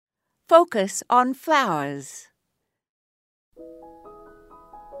focus on flowers.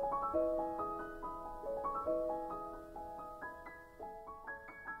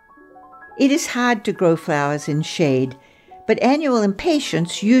 It is hard to grow flowers in shade, but annual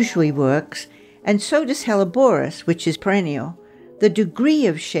impatiens usually works, and so does Helleborus, which is perennial. The degree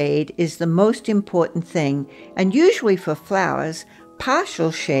of shade is the most important thing, and usually for flowers,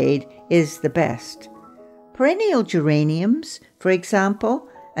 partial shade is the best. Perennial geraniums, for example,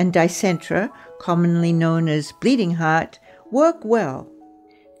 and dicentra, commonly known as bleeding heart, work well.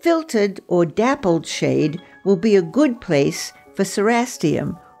 Filtered or dappled shade will be a good place for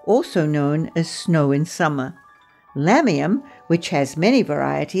cerastium, also known as snow in summer. Lamium, which has many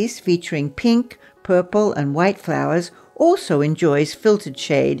varieties featuring pink, purple, and white flowers, also enjoys filtered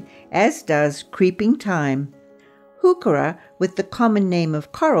shade, as does creeping thyme. Heuchera, with the common name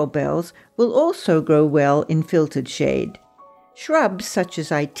of coral bells, will also grow well in filtered shade. Shrubs such as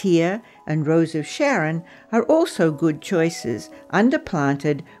Itea and Rose of Sharon are also good choices,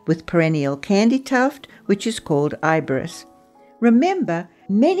 underplanted with perennial candytuft, which is called Iberis. Remember,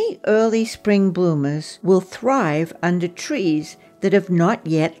 many early spring bloomers will thrive under trees that have not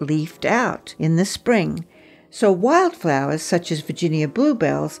yet leafed out in the spring, so wildflowers such as Virginia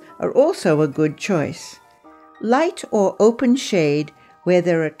bluebells are also a good choice. Light or open shade where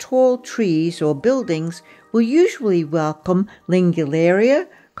there are tall trees or buildings will usually welcome Lingularia,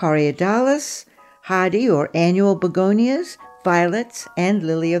 Coreodalis, hardy or annual begonias, violets, and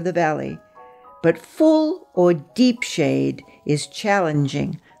lily of the valley. But full or deep shade is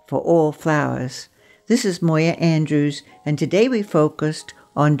challenging for all flowers. This is Moya Andrews, and today we focused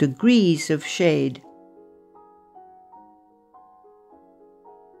on degrees of shade.